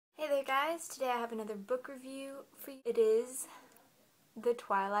Hey there guys, today I have another book review for you. It is The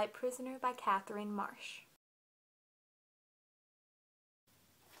Twilight Prisoner by Catherine Marsh.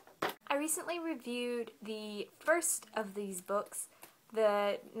 I recently reviewed the first of these books,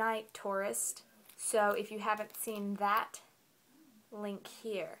 The Night Tourist, so if you haven't seen that, link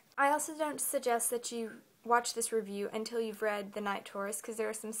here. I also don't suggest that you watch this review until you've read The Night Tourist because there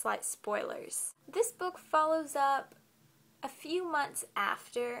are some slight spoilers. This book follows up a few months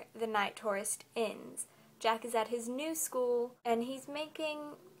after The Night Tourist ends. Jack is at his new school and he's making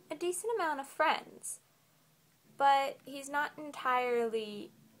a decent amount of friends, but he's not entirely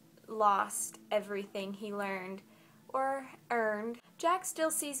lost everything he learned or earned. Jack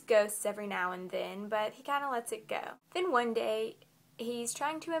still sees ghosts every now and then, but he kind of lets it go. Then one day, he's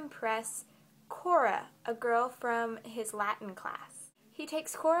trying to impress Cora, a girl from his Latin class. He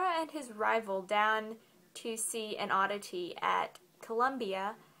takes Cora and his rival down to see an oddity at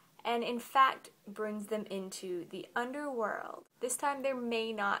Columbia, and in fact brings them into the underworld. This time there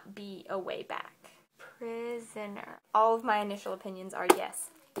may not be a way back. Prisoner. All of my initial opinions are yes,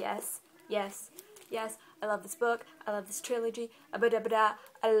 yes, yes, yes. I love this book. I love this trilogy. The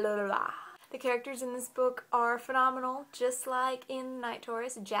characters in this book are phenomenal, just like in Night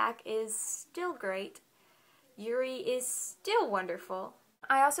Tourist. Jack is still great. Yuri is still wonderful.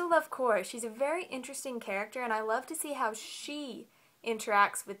 I also love Cora. She's a very interesting character, and I love to see how she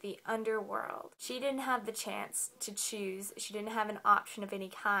interacts with the underworld. She didn't have the chance to choose. She didn't have an option of any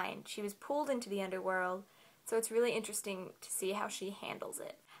kind. She was pulled into the underworld, so it's really interesting to see how she handles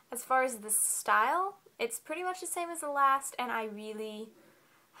it. As far as the style, it's pretty much the same as the last, and I really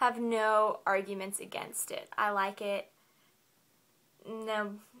have no arguments against it. I like it.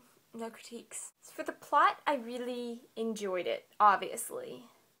 No critiques. For the plot, I really enjoyed it, obviously.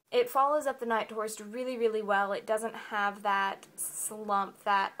 It follows up The Night Tourist really, really well. It doesn't have that slump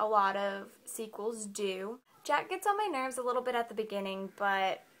that a lot of sequels do. Jack gets on my nerves a little bit at the beginning,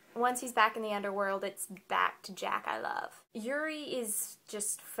 but once he's back in the underworld, it's back to Jack I love. Yuri is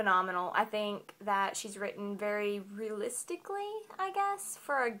just phenomenal. I think that she's written very realistically, I guess,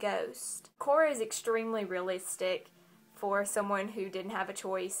 for a ghost. Cora is extremely realistic for someone who didn't have a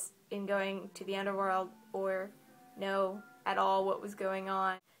choice in going to the underworld or know at all what was going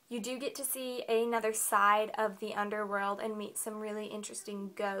on. You do get to see another side of the underworld and meet some really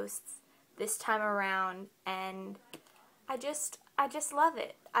interesting ghosts this time around, and I just love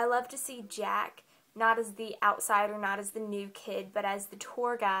it. I love to see Jack not as the outsider, not as the new kid, but as the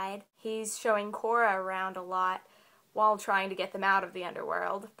tour guide. He's showing Cora around a lot while trying to get them out of the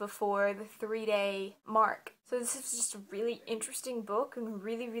underworld before the 3-day mark. So this is just a really interesting book and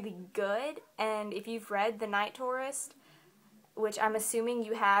really, really good. And if you've read The Night Tourist, which I'm assuming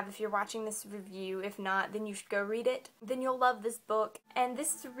you have if you're watching this review, if not, then you should go read it, then you'll love this book. And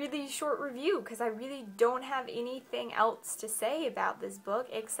this is a really short review because I really don't have anything else to say about this book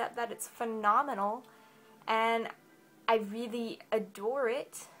except that it's phenomenal and I really adore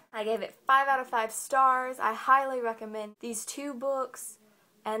it. I gave it 5 out of 5 stars. I highly recommend these 2 books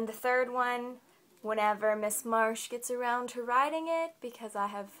and the third one whenever Miss Marsh gets around to writing it, because I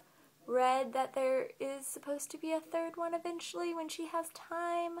have read that there is supposed to be a third one eventually when she has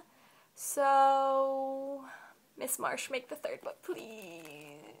time. So, Miss Marsh, make the 3rd book,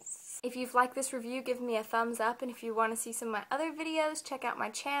 please. If you've liked this review, give me a thumbs up, and if you want to see some of my other videos, check out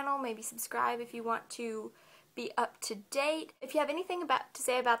my channel. Maybe subscribe if you want to be up to date. If you have anything to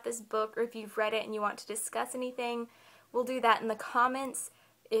say about this book, or if you've read it and you want to discuss anything, we'll do that in the comments.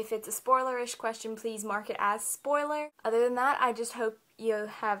 If it's a spoilerish question, please mark it as spoiler. Other than that, I just hope you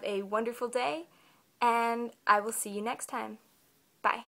have a wonderful day, and I will see you next time. Bye.